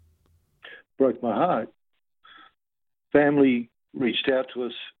broke my heart. Family reached out to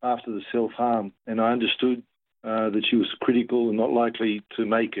us after the self-harm, and I understood that she was critical and not likely to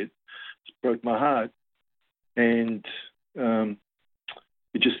make it. It broke my heart. And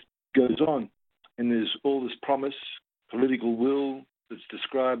it just goes on. And there's all this promise, political will that's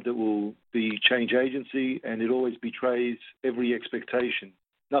described that will be change agency, and it always betrays every expectation.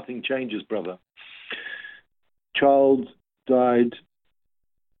 Nothing changes, brother. Child died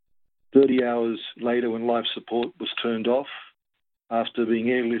 30 hours later when life support was turned off after being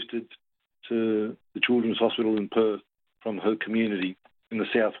airlifted to the Children's Hospital in Perth from her community in the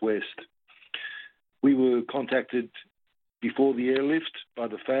southwest. We were contacted before the airlift by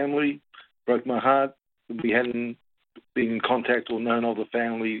the family. Broke my heart. We hadn't been in contact or known of the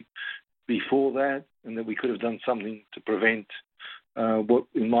family before that, and that we could have done something to prevent what,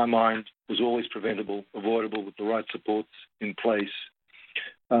 in my mind, was always preventable, avoidable with the right supports in place.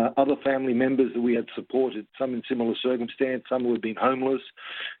 Other family members that we had supported, some in similar circumstance, some who had been homeless,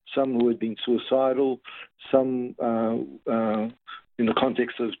 some who had been suicidal, some in the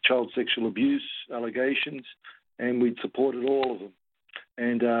context of child sexual abuse allegations, and we'd supported all of them.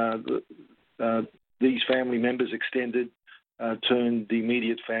 And these family members extended, turned the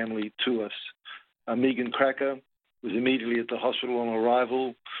immediate family to us. Megan Cracker was immediately at the hospital on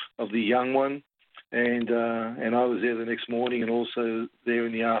arrival of the young one, and I was there the next morning and also there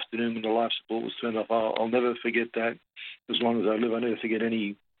in the afternoon when the life support was turned off. I'll never forget that as long as I live. I never forget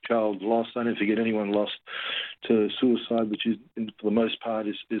any child lost. I never forget anyone lost to suicide, which is, for the most part,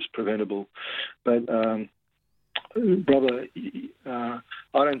 is preventable. But brother, I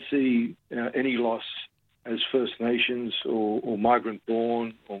don't see any loss as First Nations or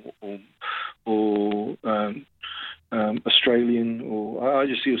migrant-born or Australian, or I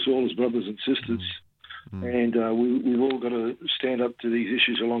just see us all as brothers and sisters. And we've all got to stand up to these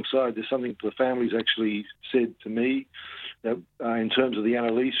issues alongside. There's something the families actually said to me that in terms of the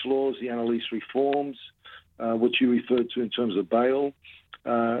Annalise laws, the Annalise reforms, what you referred to in terms of bail,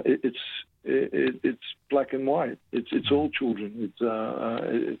 it's black and white. It's all children.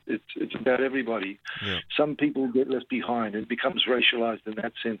 It's about everybody. Yeah. Some people get left behind. It becomes racialized in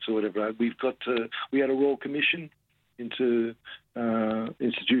that sense or whatever. We had a Royal Commission into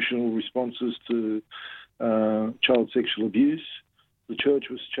institutional responses to child sexual abuse. The church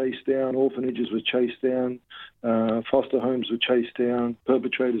was chased down, orphanages were chased down, foster homes were chased down,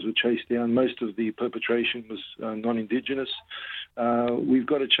 perpetrators were chased down. Most of the perpetration was non-Indigenous. We've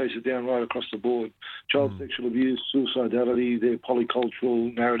got to chase it down right across the board. Child sexual abuse, suicidality, they're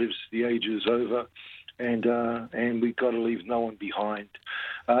polycultural narratives. The age is over, and we've got to leave no one behind.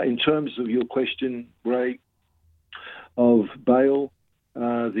 In terms of your question, Ray, of bail,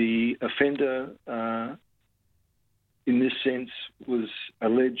 the offender in this sense was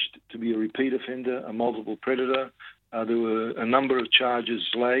alleged to be a repeat offender, a multiple predator. There were a number of charges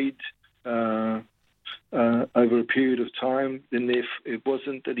laid over a period of time. Then it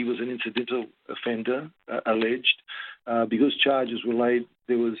wasn't that he was an incidental offender, alleged. Because charges were laid,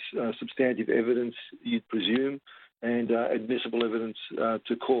 there was substantive evidence, you'd presume, and admissible evidence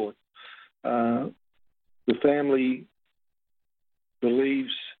to court. The family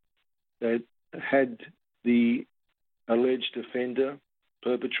believes that had the alleged offender,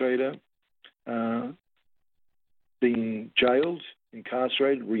 perpetrator, being jailed,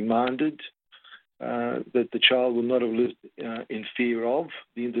 incarcerated, remanded, that the child would not have lived in fear of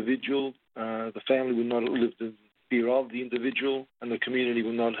the individual, the family would not have lived in fear of the individual, and the community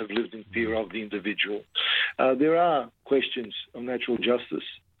would not have lived in fear of the individual. There are questions of natural justice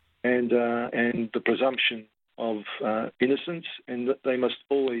and the presumption of innocence, and that they must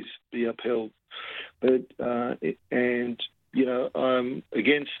always be upheld. But I'm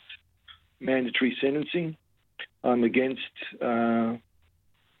against mandatory sentencing. I'm against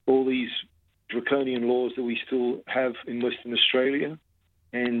all these draconian laws that we still have in Western Australia,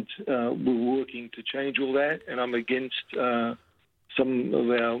 and we're working to change all that. And I'm against some of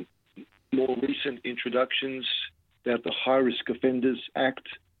our more recent introductions about the High Risk Offenders Act,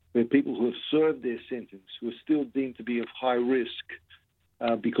 where people who have served their sentence, who are still deemed to be of high risk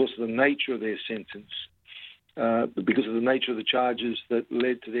because of the nature of their sentence, because of the nature of the charges that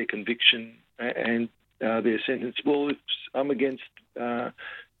led to their conviction and their sentence. Well, I'm against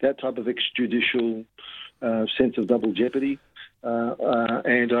that type of extrajudicial sense of double jeopardy,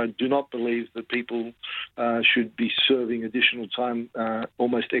 and I do not believe that people should be serving additional time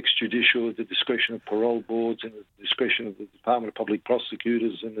almost extrajudicial at the discretion of parole boards and the discretion of the Department of Public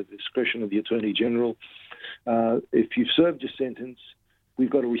Prosecutors and the discretion of the Attorney General. If you've served your sentence, we've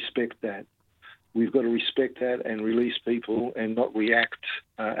got to respect that. We've got to respect that and release people and not react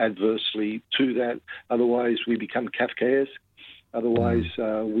adversely to that. Otherwise, we become Kafkaesque. Otherwise,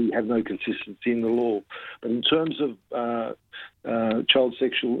 we have no consistency in the law. But in terms of child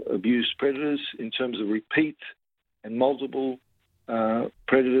sexual abuse predators, in terms of repeat and multiple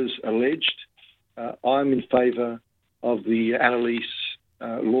predators alleged, I'm in favour of the Annalise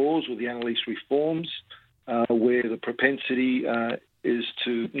laws or the Annalise reforms, where the propensity is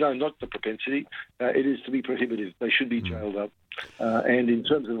to, no, not the propensity, it is to be prohibitive. They should be jailed up. And in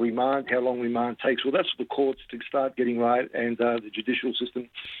terms of remand, how long remand takes, well, that's for the courts to start getting right, and the judicial system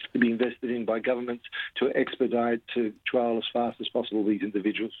to be invested in by governments to expedite to trial as fast as possible these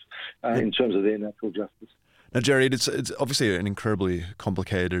individuals in terms of their natural justice. Now, Jerry, it's obviously an incredibly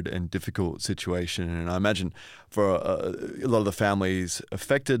complicated and difficult situation, and I imagine for a lot of the families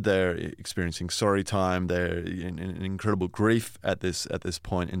affected, they're experiencing sorry time, they're in incredible grief at this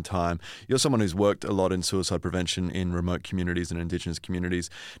point in time. You're someone who's worked a lot in suicide prevention in remote communities and Indigenous communities.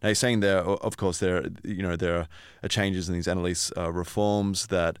 Now, you're saying of course, there are changes in these Annalise reforms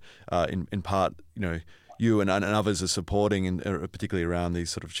that, in part, you and others are supporting, particularly around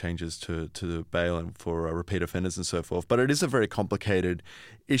these sort of changes to the bail and for repeat offenders and so forth. But it is a very complicated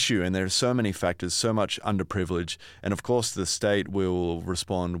issue, and there are so many factors, so much underprivilege, and of course the state will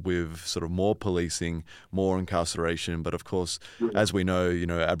respond with sort of more policing, more incarceration. But of course, as we know,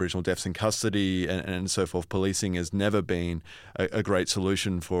 Aboriginal deaths in custody and so forth, policing has never been a great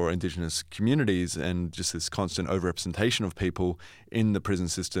solution for Indigenous communities, and just this constant overrepresentation of people in the prison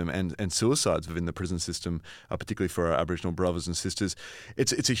system and suicides within the prison system, particularly for our Aboriginal brothers and sisters.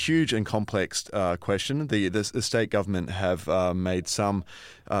 It's a huge and complex question. The state government have made some,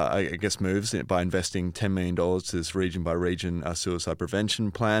 moves by investing $10 million to this region-by-region suicide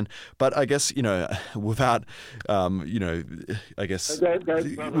prevention plan. But I guess, without,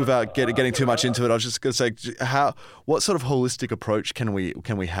 without getting too much into it, I was just going to say, what sort of holistic approach can we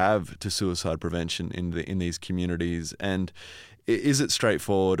have to suicide prevention in these communities? And is it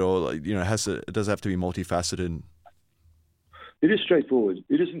straightforward, or does it have to be multifaceted? It is straightforward.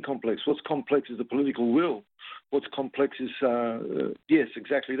 It isn't complex. What's complex is the political will. What's complex is, yes,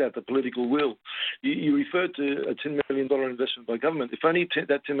 exactly that, the political will. You referred to a $10 million investment by government. If only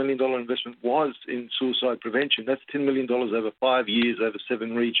that $10 million investment was in suicide prevention, that's $10 million over 5 years, over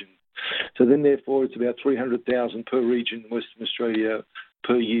 7 regions. So then, therefore, it's about $300,000 per region in Western Australia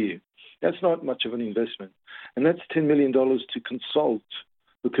per year. That's not much of an investment. And that's $10 million to consult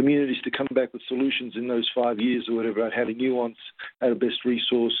the communities to come back with solutions in those 5 years or whatever, how to nuance, how to best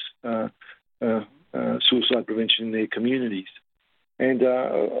resource suicide prevention in their communities. And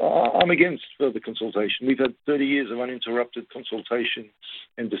I'm against further consultation. We've had 30 years of uninterrupted consultation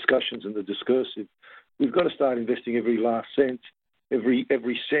and discussions in the discursive. We've got to start investing every last cent, every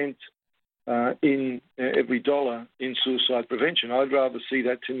cent in every dollar in suicide prevention. I'd rather see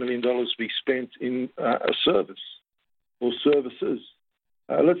that $10 million be spent in a service or services.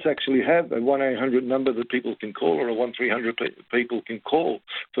 Let's actually have a 1-800 number that people can call, or a 1-300 people can call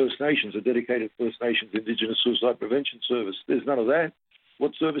First Nations, a dedicated First Nations Indigenous suicide prevention service. There's none of that.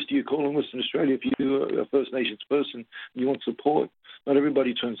 What service do you call in Western Australia if you're a First Nations person and you want support? Not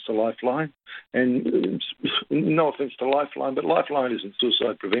everybody turns to Lifeline. And no offence to Lifeline, but Lifeline isn't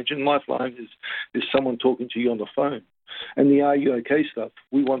suicide prevention. Lifeline is someone talking to you on the phone. And the Are You OK stuff,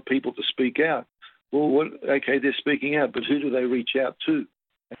 we want people to speak out. Well, okay, they're speaking out, but who do they reach out to?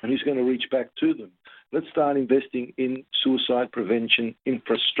 And who's going to reach back to them? Let's start investing in suicide prevention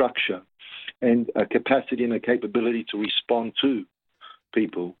infrastructure and a capacity and a capability to respond to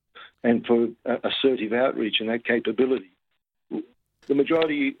people, and for assertive outreach and that capability. The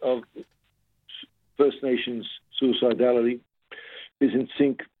majority of First Nations suicidality is in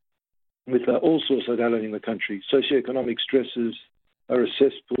sync with all suicidality in the country. Socioeconomic stresses are a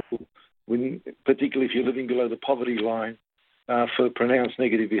cesspool, particularly if you're living below the poverty line, for pronounced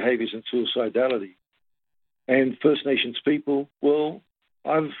negative behaviours and suicidality. And First Nations people, well,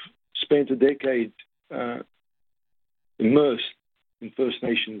 I've spent a decade immersed in First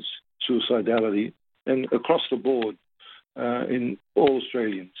Nations suicidality and across the board in all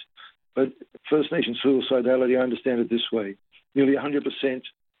Australians. But First Nations suicidality, I understand it this way. Nearly 100%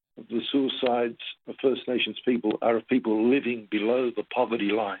 of the suicides of First Nations people are of people living below the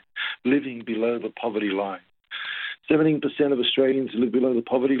poverty line, 17% of Australians live below the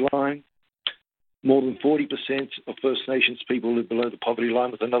poverty line. More than 40% of First Nations people live below the poverty line,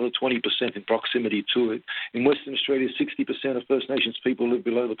 with another 20% in proximity to it. In Western Australia, 60% of First Nations people live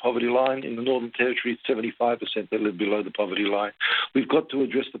below the poverty line. In the Northern Territory, it's 75% that live below the poverty line. We've got to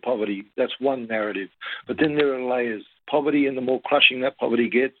address the poverty. That's one narrative. But then there are layers. Poverty, and the more crushing that poverty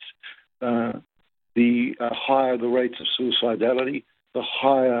gets, the higher the rates of suicidality, the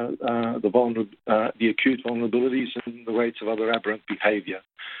higher the acute vulnerabilities and the rates of other aberrant behaviour.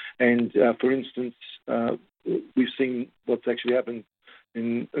 And for instance, we've seen what's actually happened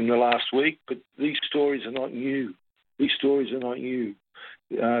in the last week, but these stories are not new.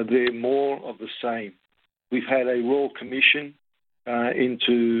 They're more of the same. We've had a Royal Commission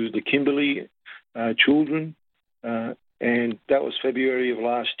into the Kimberley children, and that was February of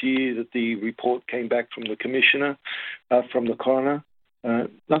last year that the report came back from the Commissioner, from the Coroner.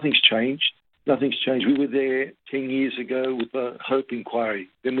 Nothing's changed. We were there 10 years ago with the Hope Inquiry.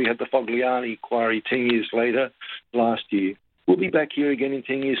 Then we had the Fogliani Inquiry 10 years later, last year. We'll be back here again in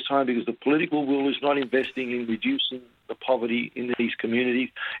 10 years' time because the political will is not investing in reducing the poverty in these communities,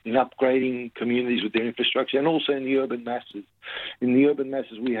 in upgrading communities with their infrastructure, and also in the urban masses. In the urban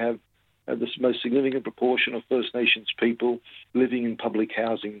masses, we have the most significant proportion of First Nations people living in public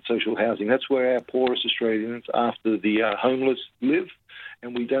housing and social housing. That's where our poorest Australians, after the homeless, live,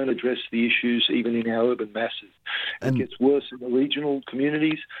 and we don't address the issues even in our urban masses. It gets worse in the regional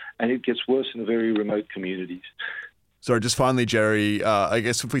communities, and it gets worse in the very remote communities. Sorry, just finally, Jerry, I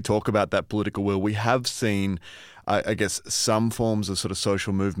guess if we talk about that political will, we have seen, I guess, some forms of sort of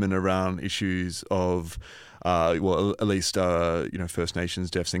social movement around issues of, well, at least, First Nations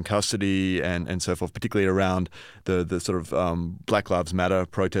deaths in custody and so forth, particularly around the sort of Black Lives Matter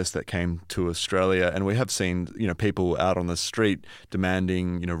protests that came to Australia. And we have seen, people out on the street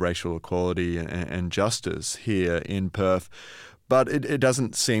demanding, racial equality and justice here in Perth. But it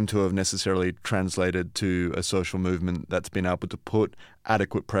doesn't seem to have necessarily translated to a social movement that's been able to put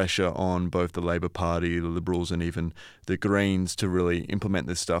adequate pressure on both the Labor Party, the Liberals, and even the Greens to really implement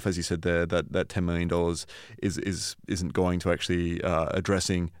this stuff. As you said there, that $10 million isn't going to actually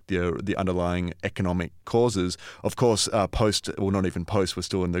addressing the underlying economic causes. Of course, not even post, we're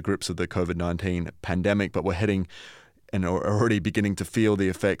still in the grips of the COVID-19 pandemic, but we're heading and are already beginning to feel the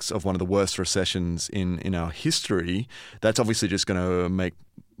effects of one of the worst recessions in our history. That's obviously just going to make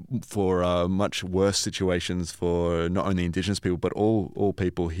for much worse situations for not only Indigenous people, but all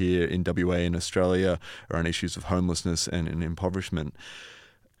people here in WA and Australia around issues of homelessness and impoverishment.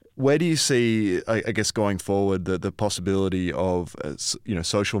 Where do you see, I guess, going forward, the possibility of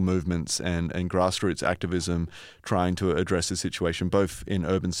social movements and grassroots activism trying to address the situation, both in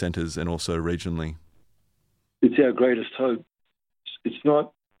urban centres and also regionally? It's our greatest hope. It's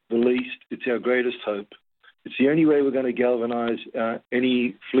not the least. It's our greatest hope. It's the only way we're going to galvanise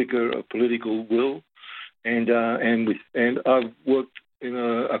any flicker of political will. And I've worked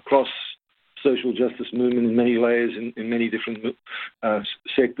across social justice movement in many layers, in many different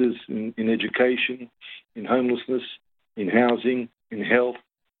sectors, in education, in homelessness, in housing, in health,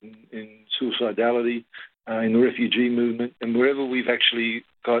 in suicidality, in the refugee movement. And wherever we've actually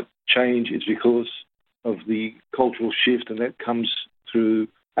got change, it's because of the cultural shift, and that comes through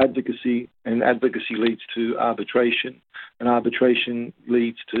advocacy, and advocacy leads to arbitration, and arbitration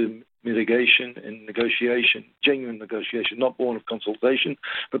leads to mitigation and negotiation, genuine negotiation, not born of consultation,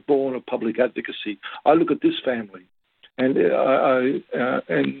 but born of public advocacy. I look at this family, and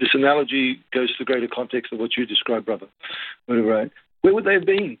this analogy goes to the greater context of what you described, brother. Where would they have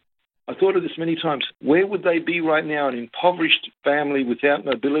been? I thought of this many times. Where would they be right now, an impoverished family without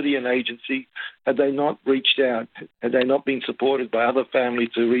mobility and agency, had they not reached out, had they not been supported by other families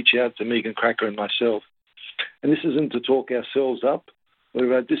to reach out to Megan Cracker and myself? And this isn't to talk ourselves up.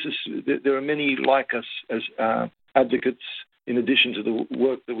 There are many like us as advocates in addition to the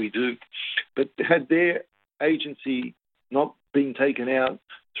work that we do. But had their agency not been taken out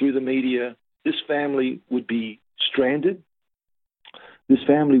through the media, this family would be stranded. This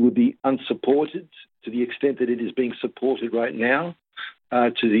family would be unsupported to the extent that it is being supported right now,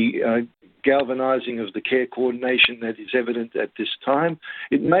 to the galvanising of the care coordination that is evident at this time.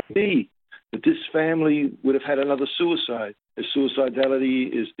 It may be that this family would have had another suicide, as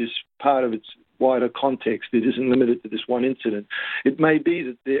suicidality is part of its wider context. It isn't limited to this one incident. It may be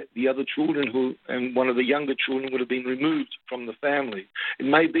that the other children and one of the younger children would have been removed from the family. It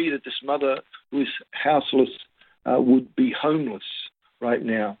may be that this mother who is houseless would be homeless right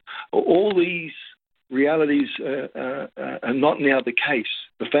now. All these realities are not now the case.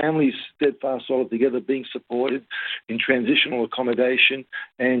 The family's steadfast, solid together, being supported in transitional accommodation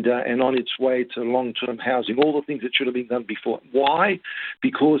and on its way to long-term housing, all the things that should have been done before. Why?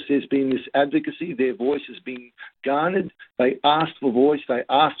 Because there's been this advocacy. Their voice has been garnered. They asked for voice. They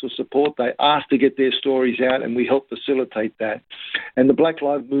asked for support. They asked to get their stories out, and we help facilitate that. And the Black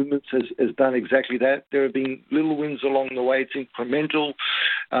Lives Movement has done exactly that. There have been little wins along the way. It's incremental.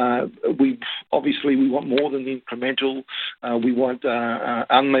 We want more than the incremental. We want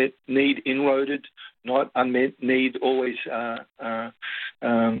unmet need inroaded, not unmet need always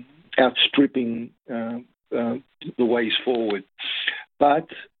outstripping the ways forward. But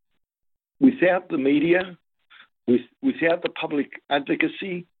without the media, without the public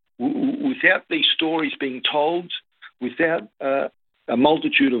advocacy, without these stories being told, without a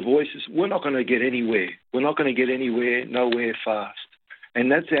multitude of voices, we're not going to get anywhere. We're not going to get anywhere, nowhere fast. And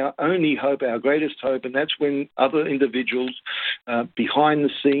that's our only hope, our greatest hope, and that's when other individuals behind the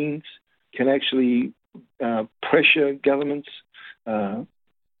scenes can actually pressure governments,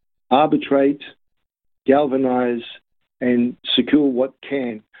 arbitrate, galvanize, and secure what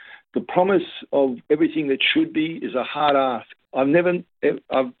can. The promise of everything that should be is a hard ask.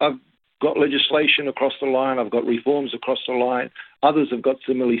 I've got legislation across the line. I've got reforms across the line. Others have got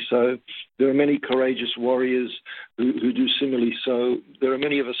similarly so. There are many courageous warriors who do similarly so. There are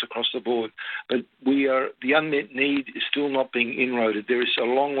many of us across the board. But the unmet need is still not being inroaded. There is a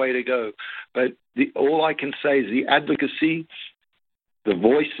long way to go. But all I can say is the advocacy, the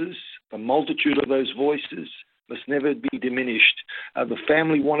voices, the multitude of those voices must never be diminished. The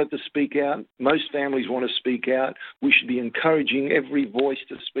family wanted to speak out. Most families want to speak out. We should be encouraging every voice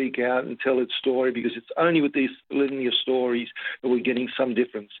to speak out and tell its story, because it's only with these linear stories that we're getting some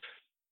difference.